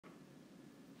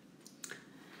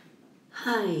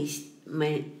Hi,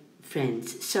 my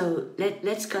friends. So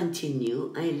let's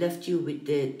continue. I left you with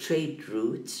the trade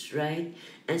routes, right?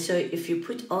 And so if you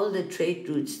put all the trade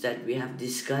routes that we have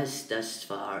discussed thus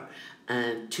far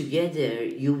together,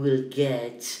 you will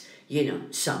get,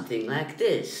 something like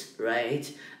this,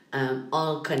 right?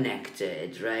 All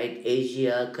connected, right?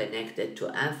 Asia connected to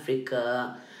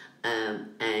Africa,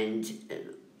 and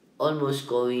almost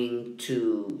going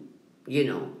to,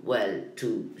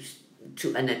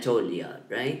 to Anatolia,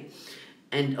 right?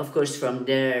 And of course, from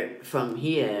there, from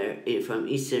here, from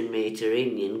Eastern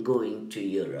Mediterranean, going to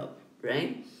Europe,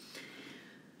 right?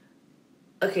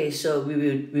 Okay, so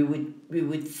we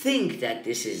would think that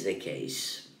this is the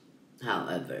case.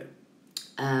 However,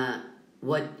 uh,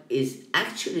 what is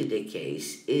actually the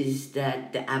case is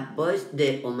that the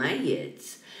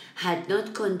Umayyads had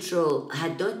not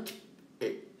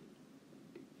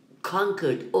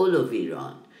conquered all of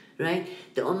Iran, right?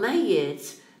 The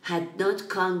Umayyads had not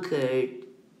conquered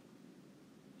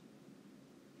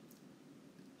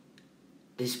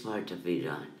this part of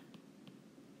Iran,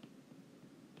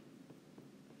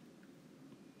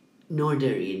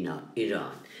 northern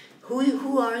Iran.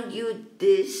 Who argued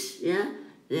this? Yeah,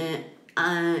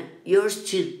 yours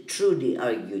truly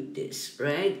argued this,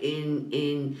 right?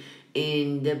 In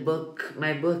the book,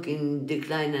 my book, in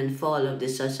Decline and Fall of the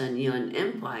Sasanian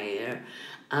Empire,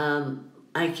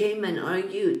 I came and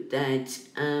argued that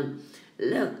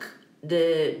look,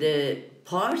 the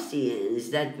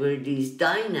Parthians, that were these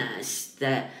dynasts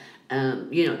that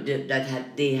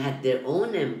they had their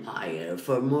own empire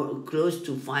for more close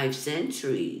to 5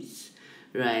 centuries,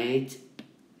 right?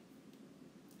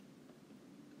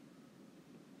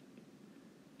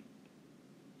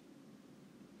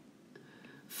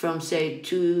 From say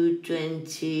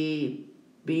 220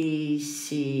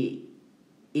 BCE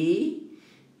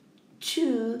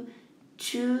to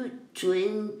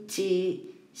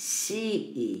 220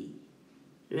 CE,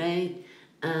 right?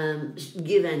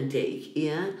 Give and take,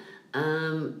 yeah.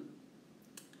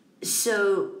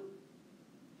 So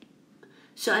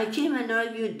I came and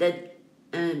argued that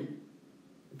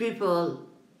people,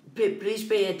 please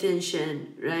pay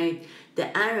attention, right?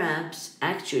 The Arabs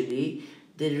actually,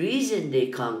 the reason they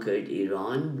conquered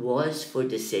Iran was for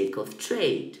the sake of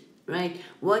trade, right?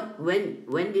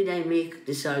 When did I make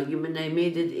this argument? I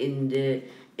made it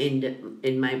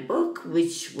in my book,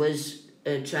 which was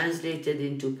translated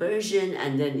into Persian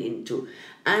and then into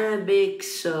Arabic.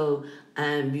 So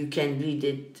you can read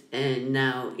it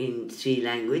now in 3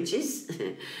 languages.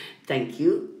 Thank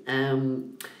you.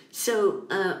 So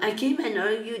I came and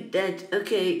argued that,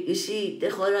 okay, you see, the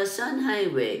Khorasan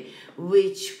Highway,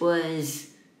 which was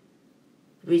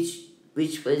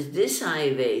this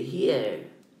highway here,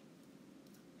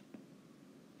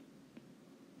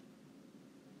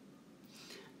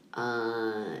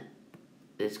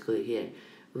 let's go here,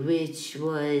 which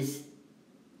was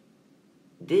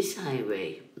this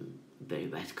highway, very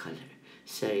bad color,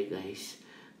 sorry guys,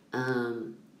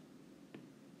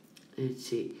 let's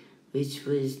see, which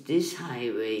was this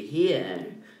highway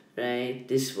here, right,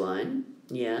 this one,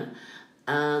 yeah,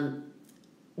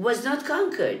 was not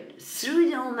conquered through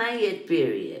the Umayyad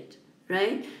period,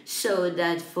 right? So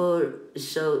that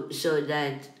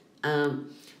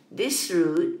this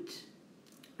route,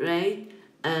 right,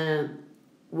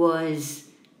 was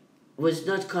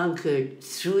not conquered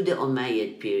through the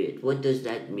Umayyad period. What does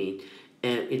that mean?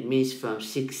 It means from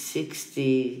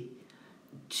 660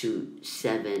 to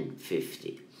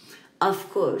 750. Of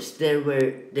course, the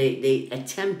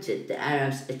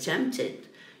Arabs attempted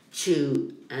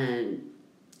to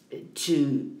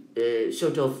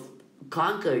sort of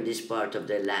conquer this part of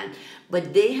the land,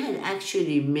 but they had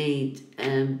actually made,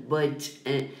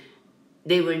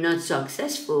 they were not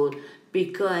successful,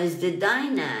 because the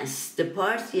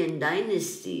Parthian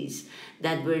dynasties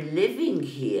that were living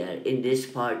here in this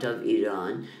part of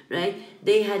Iran, right,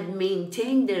 they had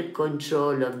maintained their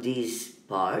control of these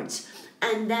parts,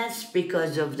 and that's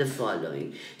because of the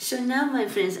following. So now, my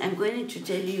friends, I'm going to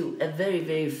tell you a very,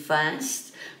 very fast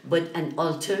but an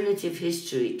alternative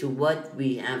history to what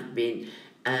we have been,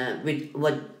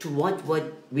 what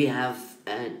we have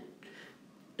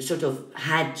sort of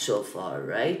had so far,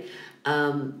 right?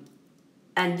 And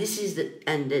this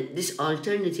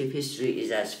alternative history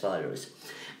is as follows.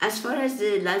 As far as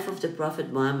the life of the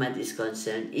Prophet Muhammad is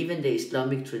concerned, even the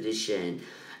Islamic tradition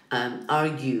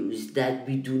argues that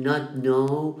we do not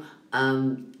know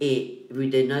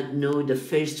the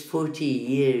first 40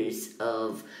 years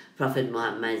of Prophet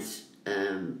Muhammad's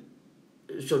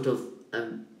sort of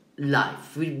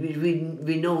life.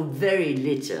 We know very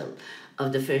little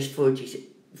of the first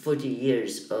 40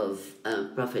 years of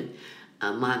Prophet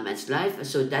Muhammad's life.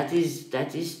 So that is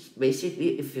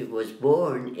basically if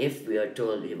we are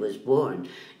told he was born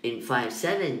in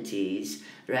 570s,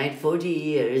 right? 40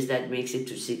 years, that makes it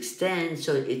to 610.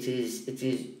 So it is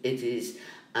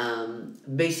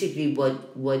basically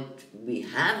what we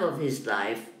have of his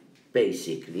life,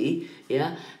 basically,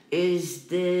 yeah, is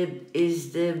the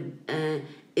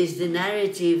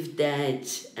narrative that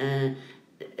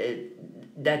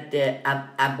the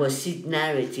Abbasid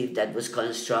narrative that was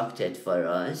constructed for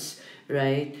us,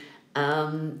 right?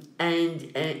 And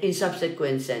in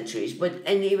subsequent centuries. But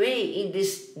anyway, in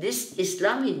this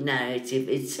Islamic narrative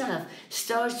itself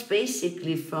starts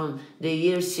basically from the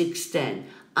year 610,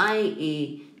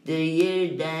 i.e., the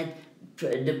year that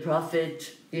the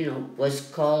Prophet, was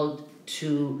called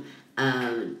to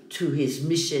his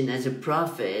mission as a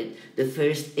prophet. The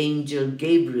first angel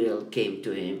Gabriel came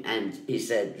to him and he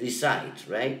said, recite,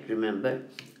 right? Remember?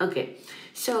 Okay,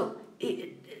 so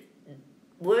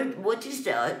what is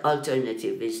the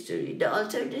alternative history? The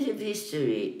alternative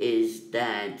history is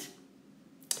that,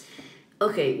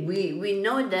 okay, we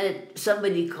know that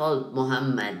somebody called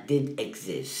Muhammad did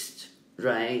exist,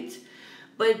 right?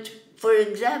 But for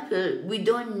example, we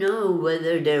don't know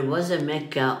whether there was a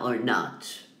Mecca or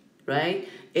not, right?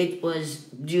 It was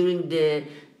during the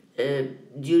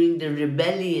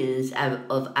rebellions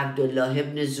of Abdullah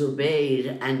ibn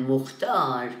Zubayr and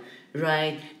Mukhtar,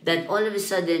 right? That all of a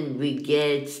sudden we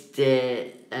get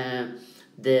the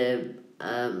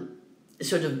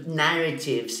sort of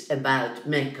narratives about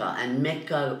Mecca, and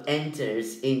Mecca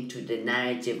enters into the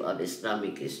narrative of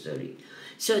Islamic history.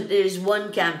 So there's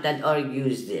one camp that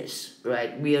argues this,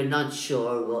 right? We are not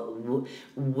sure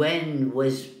when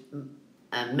was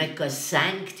Mecca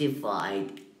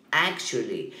sanctified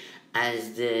actually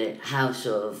as the house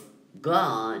of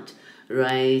God,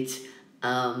 right?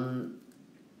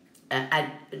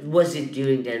 Was it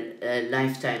during the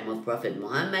lifetime of Prophet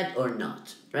Muhammad or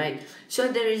not, right?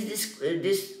 So there is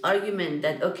this argument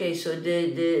that, okay, so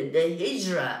the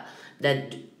hijrah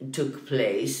that took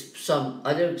place, some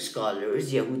other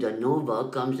scholars, Yehuda Nova,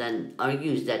 comes and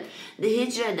argues that the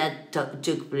hijrah that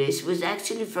took place was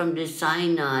actually from the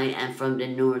Sinai and from the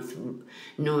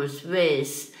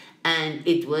northwest, and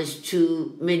it was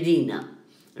to Medina,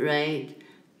 right?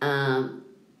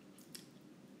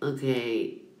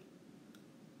 Okay,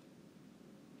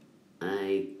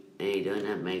 I don't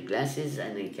have my glasses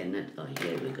and I cannot. Oh,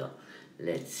 here we go.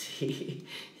 Let's see.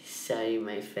 Sorry,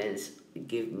 my friends.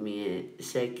 Give me a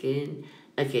second.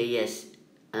 Okay, yes.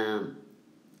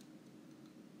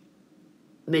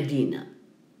 Medina,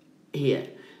 here,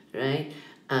 right?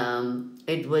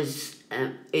 It was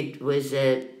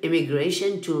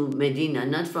immigration to Medina,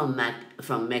 not from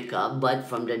Mecca, but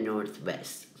from the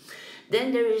northwest.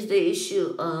 Then there is the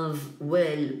issue of,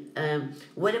 well,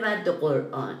 what about the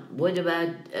Quran? What about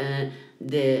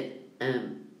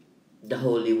the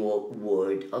holy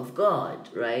word of God,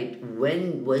 right?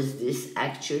 When was this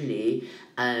actually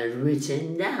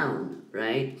written down,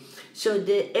 right? So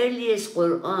the earliest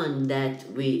Quran that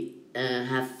we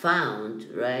have found,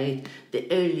 right, the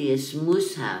earliest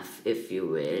Mus'haf, if you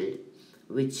will,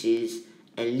 which is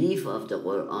a leaf of the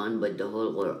Quran, but the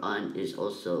whole Quran is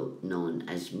also known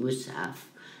as Mus'haf,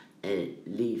 a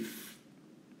leaf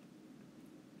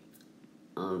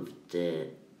of the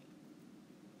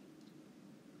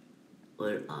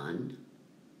Quran,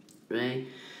 right?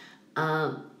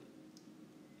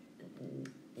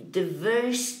 The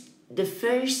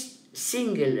first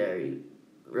singular,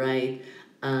 right,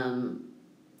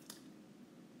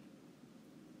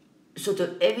 sort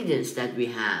of evidence that we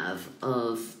have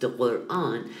of the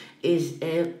Quran is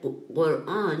a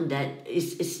Quran that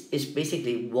is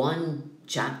basically one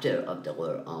chapter of the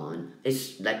Quran.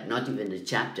 It's like not even a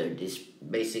chapter, this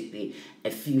basically a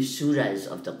few surahs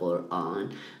of the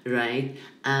Quran, right?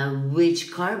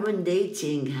 Which carbon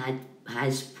dating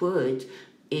has put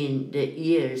in the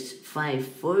years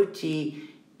 540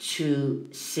 to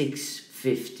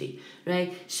 650,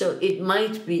 right? So it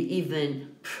might be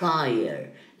even prior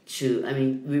to, I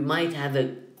mean, we might have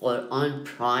a Quran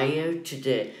prior to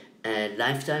the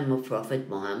lifetime of Prophet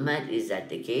Muhammad. Is that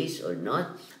the case or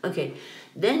not? Okay,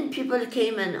 then people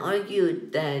came and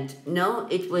argued that no,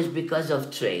 it was because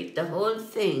of trade. The whole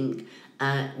thing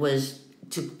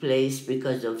took place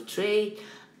because of trade,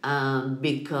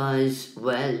 because,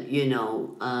 well,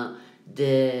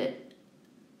 the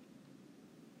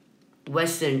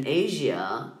Western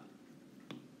Asia,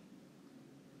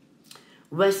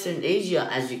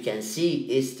 as you can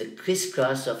see, is the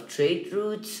crisscross of trade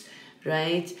routes,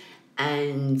 right?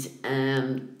 And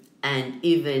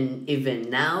even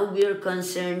now we are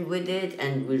concerned with it,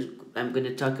 and I'm going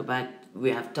to talk about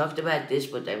have talked about this,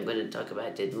 but I'm going to talk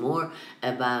about it more,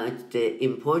 about the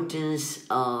importance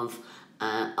of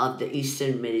the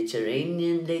Eastern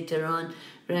Mediterranean later on,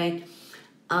 right?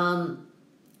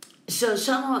 So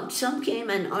some came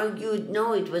and argued,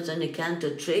 no, it was on account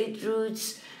of trade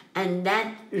routes, and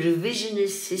that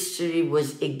revisionist history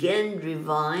was again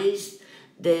revised.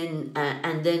 Then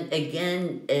and then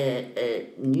again, a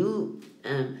new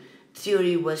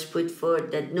theory was put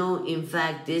forth that no, in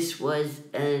fact, this was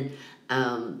a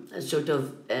sort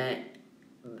of a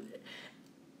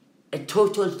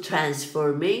total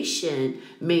transformation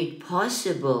made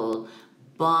possible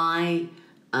by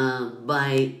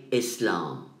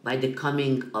Islam, by the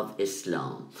coming of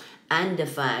Islam, and the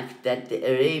fact that the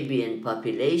Arabian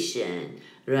population,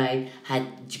 right, had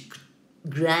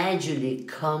gradually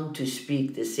come to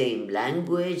speak the same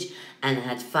language and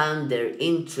had found their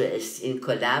interest in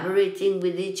collaborating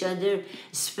with each other,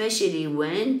 especially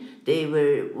when they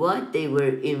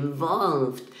were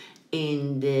involved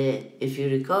in the, if you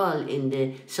recall, in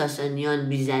the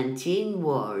Sasanian-Byzantine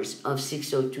wars of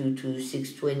 602 to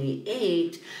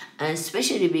 628,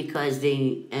 especially because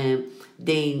they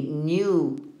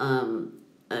knew,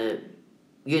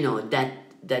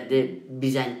 that the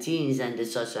Byzantines and the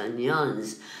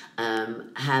Sasanians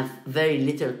have very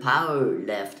little power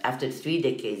left after 3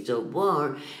 decades of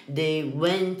war. They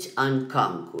went on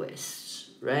conquests,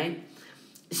 right?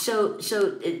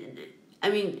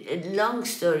 Long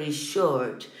story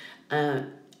short,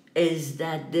 is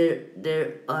that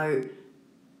there are,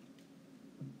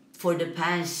 for the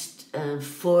past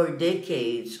 4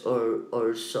 decades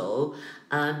or so,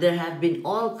 there have been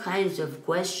all kinds of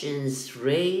questions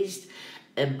raised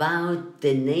about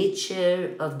the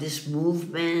nature of this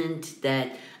movement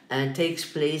that takes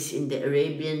place in the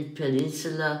Arabian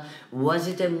Peninsula. Was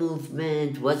it a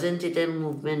movement? Wasn't it a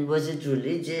movement? Was it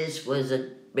religious? Was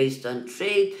it based on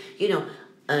trade?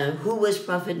 Who was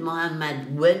Prophet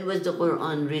Muhammad? When was the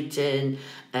Quran written?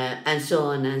 And so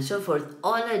on and so forth.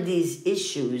 All of these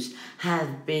issues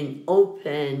have been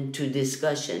open to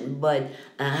discussion, but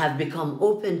have become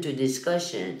open to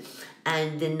discussion.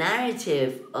 And the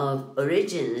narrative of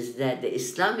origins, that the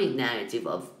Islamic narrative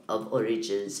of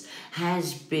origins,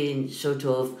 has been sort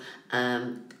of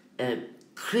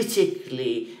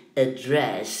critically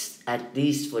addressed, at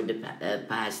least for the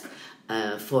past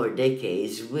 4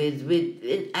 decades, with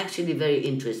actually very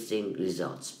interesting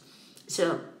results.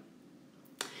 So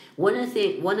one of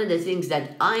the things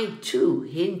that I too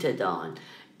hinted on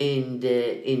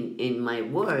in my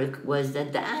work was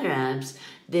that the Arabs,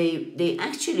 they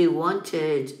actually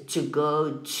wanted to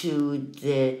go to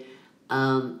the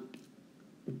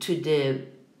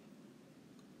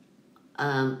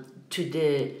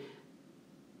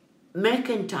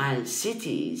mercantile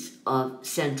cities of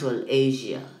Central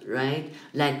Asia, right?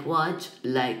 Like what?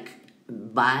 Like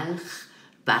Balkh,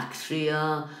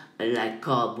 Bactria, like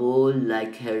Kabul,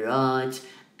 like Herat,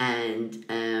 and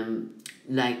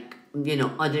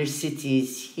other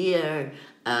cities here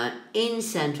in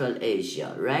Central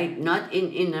Asia, right? Not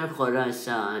in inner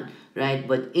Khorasan, right?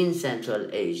 But in Central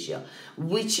Asia,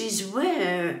 which is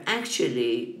where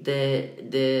actually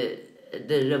the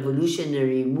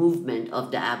revolutionary movement of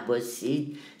the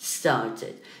Abbasid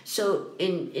started. So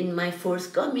in my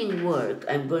forthcoming work,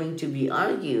 I'm going to be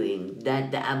arguing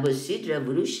that the Abbasid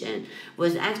revolution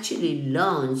was actually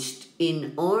launched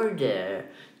in order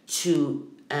to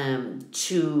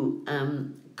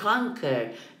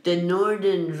conquer the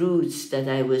northern routes that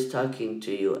I was talking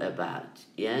to you about.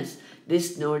 Yes,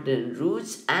 this northern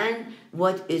routes and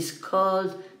what is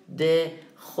called the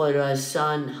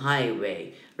Khorasan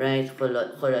Highway, right?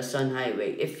 Khorasan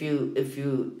Highway. If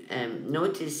you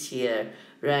notice here,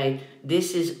 right,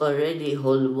 this is already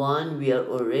Holwan. We are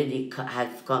already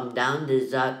have come down the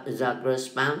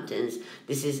Zagros Mountains.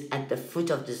 This is at the foot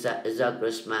of the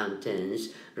Zagros Mountains,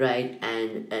 right,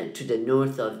 and to the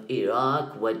north of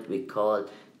Iraq, what we call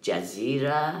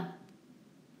Jazeera,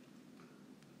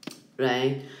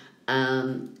 right,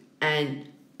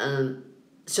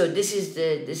 so this is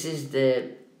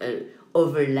the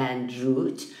overland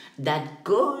route that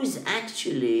goes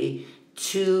actually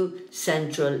to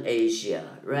Central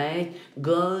Asia, right?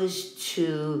 Goes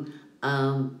to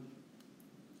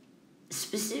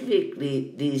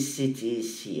specifically these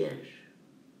cities here,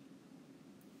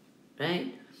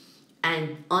 right?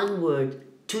 And onward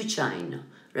to China,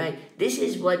 right? This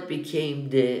is what became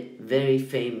the very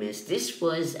famous. This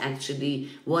was actually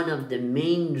one of the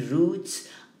main routes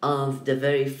of the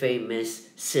very famous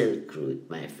Silk Route,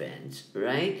 my friends,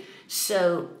 right?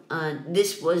 So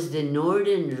this was the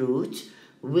northern route,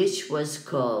 which was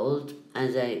called,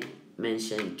 as I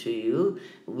mentioned to you,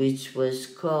 which was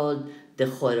called the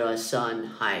Khorasan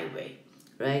Highway,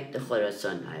 right? The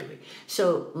Khorasan Highway.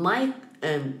 So my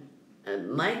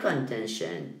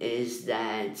contention is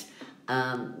that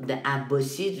the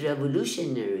Abbasid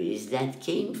revolutionaries that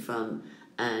came from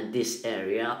this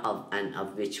area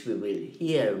of which we will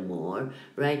hear more,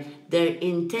 right? Their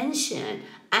intention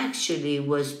actually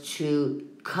was to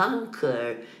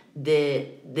conquer the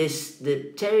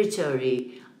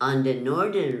territory on the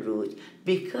northern route,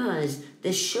 because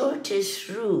the shortest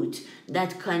route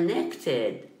that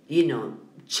connected,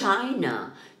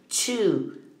 China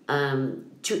to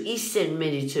Eastern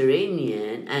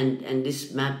Mediterranean, and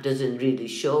this map doesn't really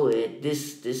show it.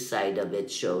 This side of it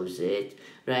shows it,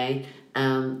 right?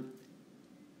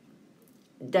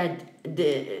 That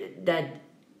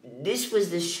this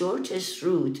was the shortest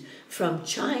route from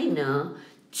China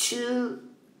to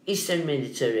Eastern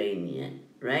Mediterranean,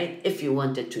 right? If you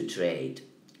wanted to trade,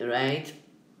 right?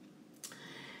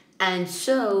 And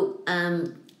so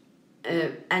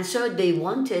they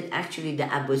wanted, actually, the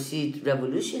Abbasid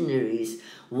revolutionaries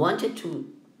wanted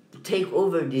to take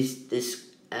over this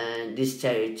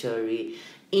territory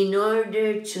in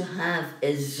order to have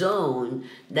a zone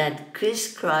that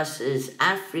crisscrosses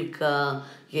Africa,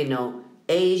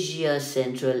 Asia,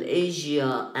 Central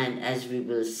Asia, and, as we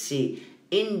will see,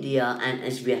 India, and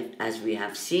as we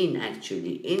have seen,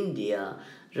 actually, India,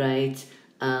 right?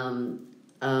 That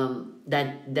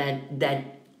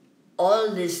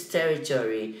all this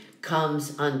territory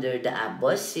comes under the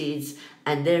Abbasids,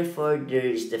 and therefore there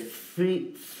is the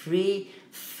free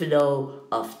flow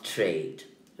of trade,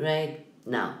 right?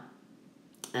 Now,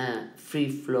 free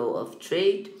flow of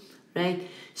trade, right?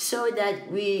 So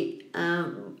that we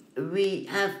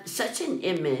have such an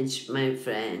image, my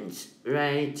friends,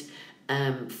 right?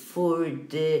 For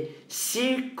the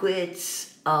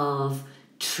circuits of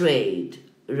trade,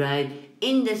 right,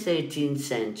 in the 13th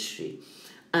century.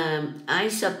 I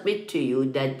submit to you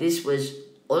that this was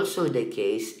also the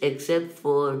case, except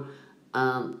for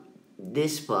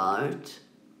this part,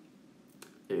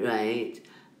 right,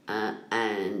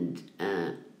 and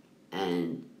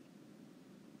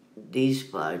these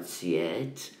parts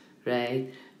yet,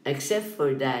 right? Except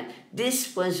for that,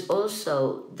 this was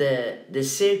also the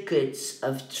circuits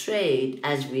of trade,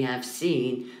 as we have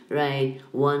seen, right?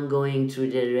 One going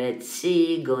through the Red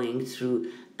Sea, going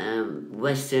through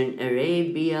Western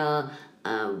Arabia.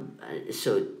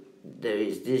 So there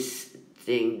is this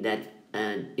thing that,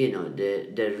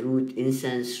 the route,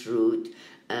 incense route,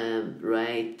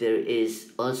 right? There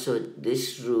is also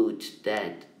this route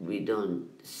that we don't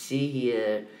see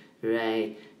here,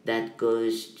 right? That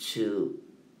goes to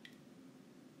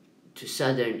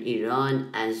southern Iran,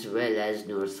 as well as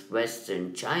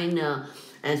northwestern China,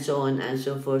 and so on and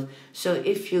so forth. So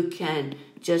if you can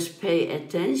just pay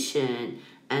attention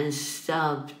and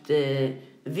stop the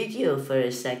video for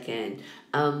a second,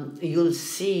 you'll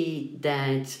see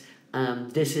that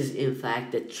this is in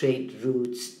fact the trade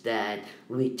routes that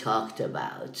we talked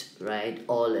about, right,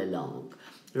 all along,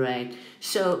 right?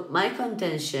 So my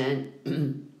contention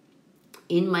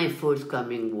in my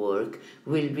forthcoming work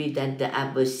will be that the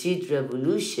Abbasid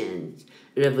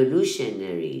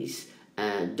revolutionaries,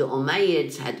 the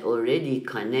Umayyads had already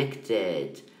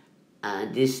connected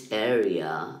this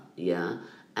area,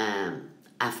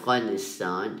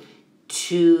 Afghanistan,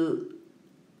 to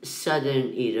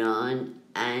southern Iran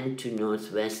and to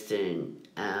northwestern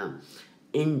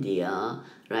India,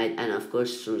 right? And of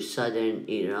course through southern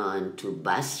Iran to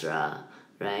Basra,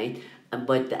 right? But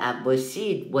what the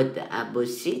Abbasid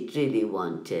really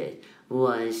wanted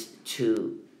was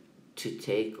to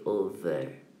take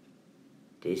over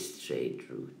this trade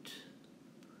route,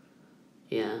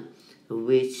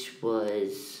 which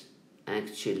was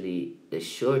actually the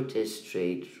shortest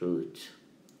trade route.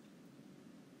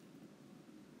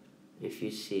 If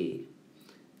you see,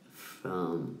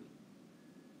 from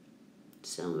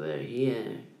somewhere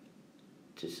here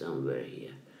to somewhere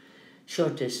here,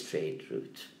 shortest trade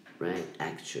route, right,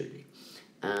 actually.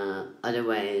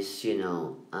 Otherwise,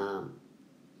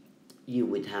 you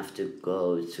would have to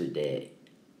go to the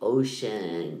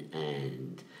ocean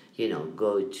and,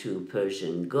 go to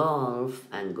Persian Gulf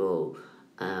and go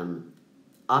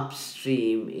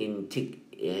upstream in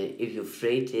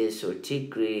Euphrates or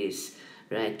Tigris,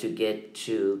 right, to get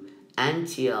to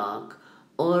Antioch,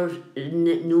 or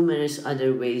numerous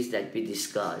other ways that we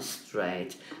discussed,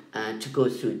 right, to go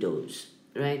through those,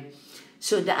 right?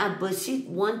 So the Abbasid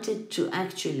wanted to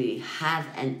actually have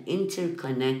an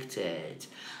interconnected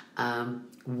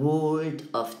world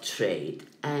of trade,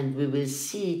 and we will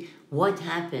see what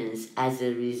happens as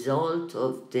a result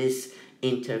of this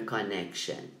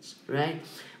interconnections, right?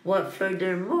 What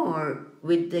furthermore,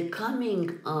 with the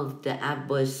coming of the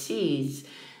Abbasids,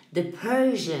 the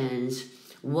Persians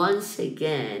once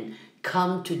again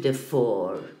come to the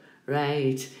fore,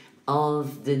 right,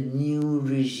 of the new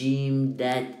regime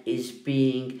that is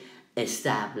being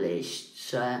established.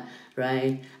 So,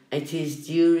 right, it is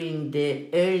during the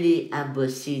early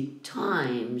Abbasid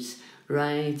times,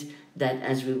 right, that,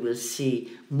 as we will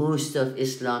see, most of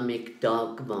Islamic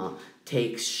dogma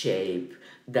takes shape,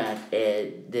 that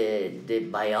the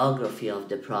biography of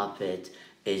the Prophet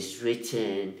is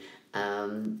written,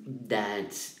 and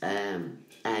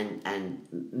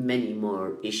many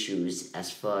more issues as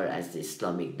far as the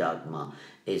Islamic dogma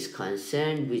is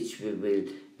concerned, which we will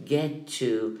get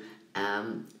to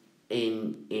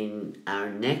in our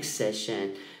next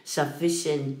session. Suffice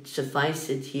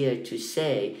it here to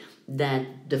say that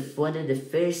one of the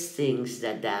first things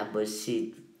that the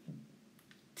Abbasid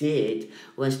did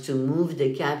was to move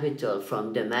the capital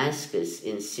from Damascus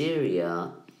in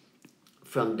Syria,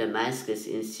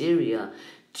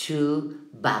 to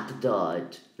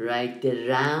Baghdad, right? The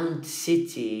round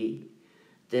city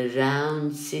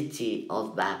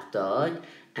of Baghdad,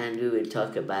 and we will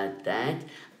talk about that.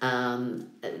 So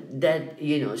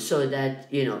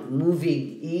that,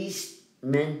 moving east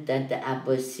meant that the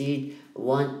Abbasid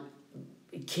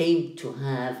came to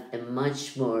have a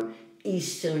much more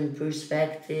Eastern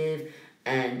perspective,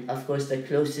 and of course the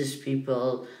closest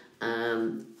people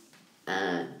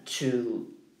to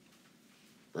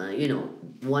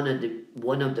one of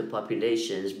the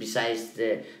populations besides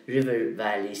the River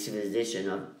Valley civilization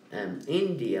of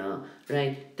India,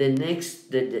 right? The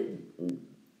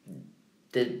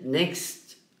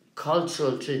next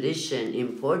cultural tradition,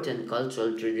 important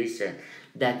cultural tradition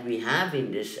that we have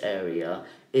in this area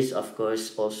is, of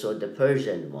course, also the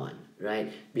Persian one,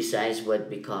 right? Besides what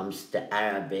becomes the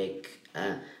Arabic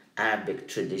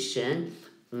tradition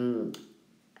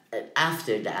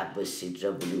after the Abbasid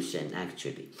revolution,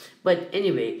 actually. But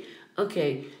anyway,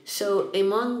 okay. So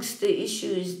amongst the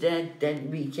issues that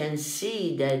we can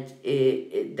see that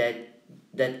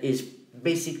is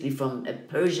basically from a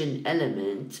Persian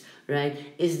element, right,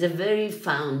 is the very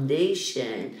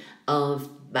foundation of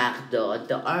Baghdad,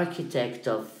 the architect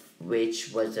of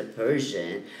which was a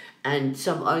Persian, and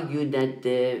some argue that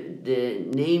the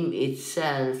name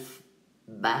itself,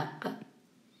 Baghdad,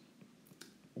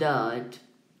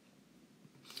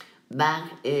 Bag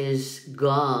is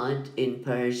God in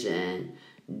Persian,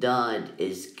 Dad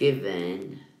is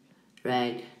given,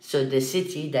 right? So the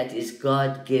city that is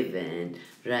God-given,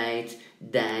 right,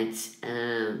 that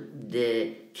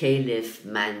the Caliph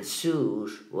Mansur,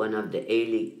 one of the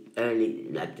early,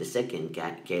 like the second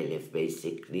caliph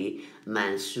basically,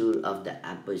 Mansur of the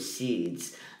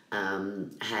Abbasids,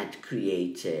 had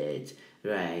created,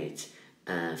 right,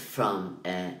 from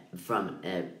a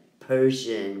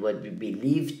Persian, what we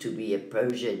believe to be a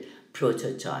Persian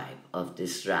prototype of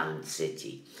this round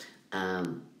city.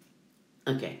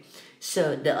 Okay,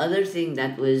 so the other thing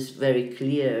that was very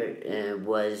clear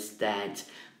was that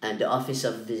the office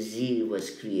of vizier was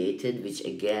created, which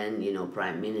again,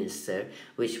 prime minister,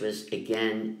 which was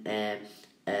again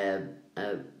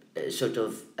sort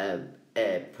of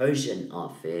a Persian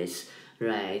office,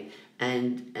 right?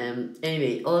 And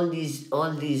anyway, all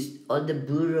the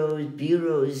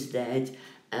bureaus that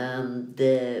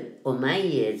the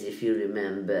Umayyads, if you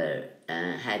remember,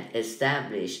 had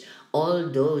established, all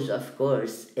those, of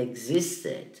course,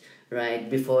 existed, right,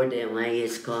 before the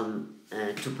Umayyads come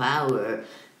to power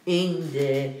in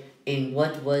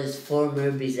what was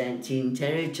former Byzantine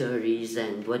territories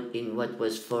and what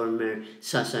was former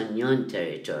Sasanian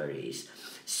territories.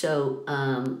 So,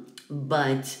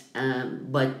 but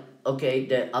okay,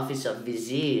 the office of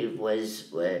vizier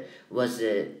was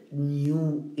a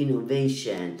new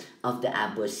innovation of the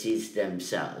Abbasids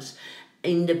themselves.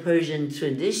 In the Persian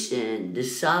tradition, the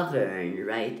sovereign,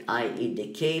 right, i.e. the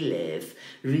caliph,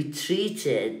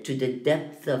 retreated to the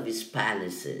depth of his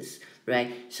palaces,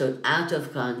 right? So out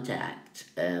of contact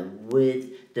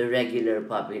with the regular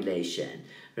population,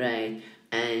 right?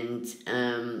 And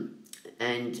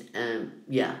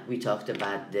yeah, we talked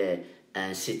about the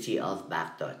city of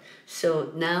Baghdad.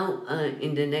 So now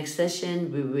in the next session,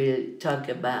 we will talk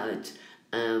about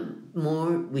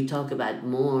more. We talk about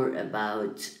more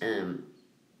about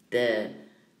the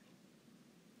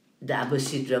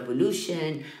Abbasid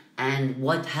revolution and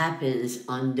what happens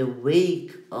on the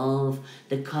wake of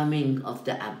the coming of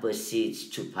the Abbasids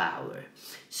to power.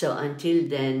 So until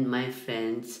then, my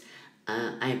friends,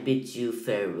 I bid you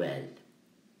farewell.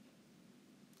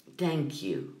 Thank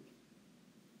you.